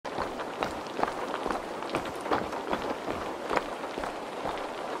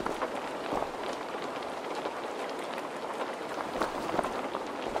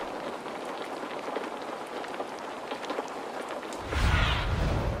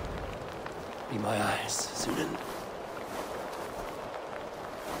Be my eyes, Sunan.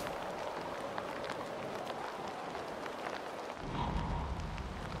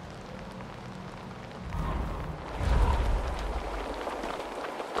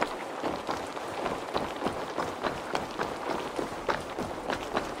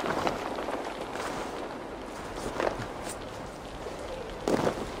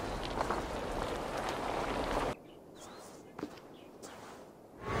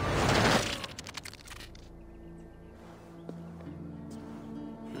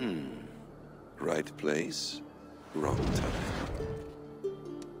 Right place, wrong time.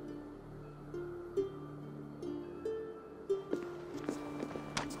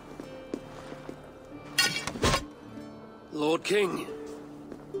 Lord King.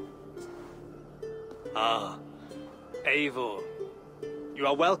 Ah, Eivor. You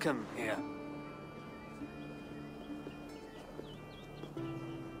are welcome here.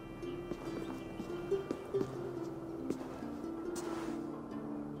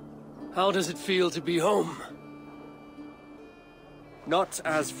 How does it feel to be home? Not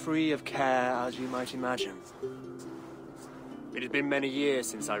as free of care as you might imagine. It has been many years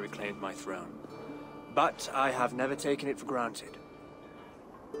since I reclaimed my throne, but I have never taken it for granted.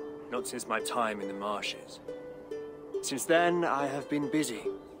 Not since my time in the marshes. Since then, I have been busy.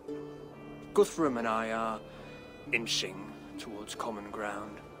 Guthrum and I are inching towards common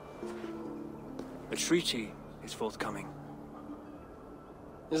ground. A treaty is forthcoming.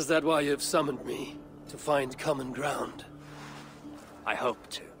 Is that why you've summoned me? To find common ground? I hope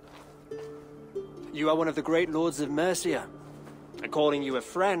to. You are one of the great lords of Mercia, and calling you a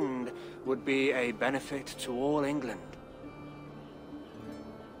friend would be a benefit to all England.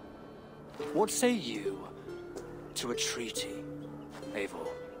 What say you to a treaty, Eivor?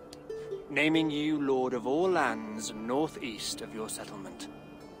 Naming you lord of all lands northeast of your settlement.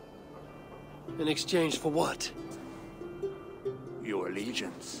 In exchange for what? Your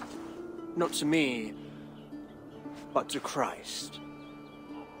allegiance. Not to me, but to Christ.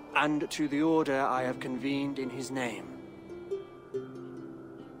 And to the order I have convened in his name.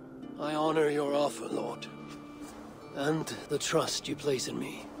 I honor your offer, Lord. And the trust you place in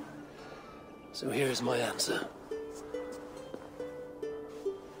me. So here's my answer.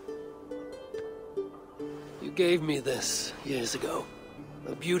 You gave me this years ago.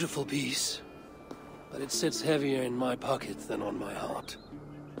 A beautiful piece. But it sits heavier in my pocket than on my heart.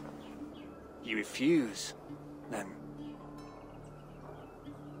 You refuse, then?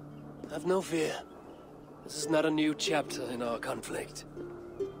 Have no fear. This is not a new chapter in our conflict.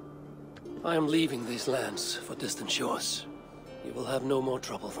 I am leaving these lands for distant shores. You will have no more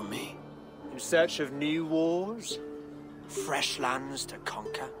trouble from me. In search of new wars? Fresh lands to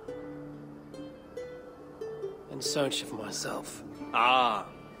conquer? In search of myself. Ah.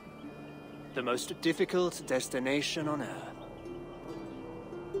 The most difficult destination on Earth.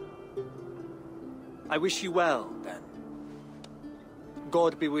 I wish you well, then.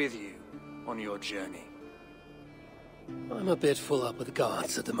 God be with you on your journey. I'm a bit full up with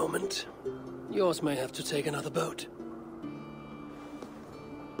guards at the moment. Yours may have to take another boat.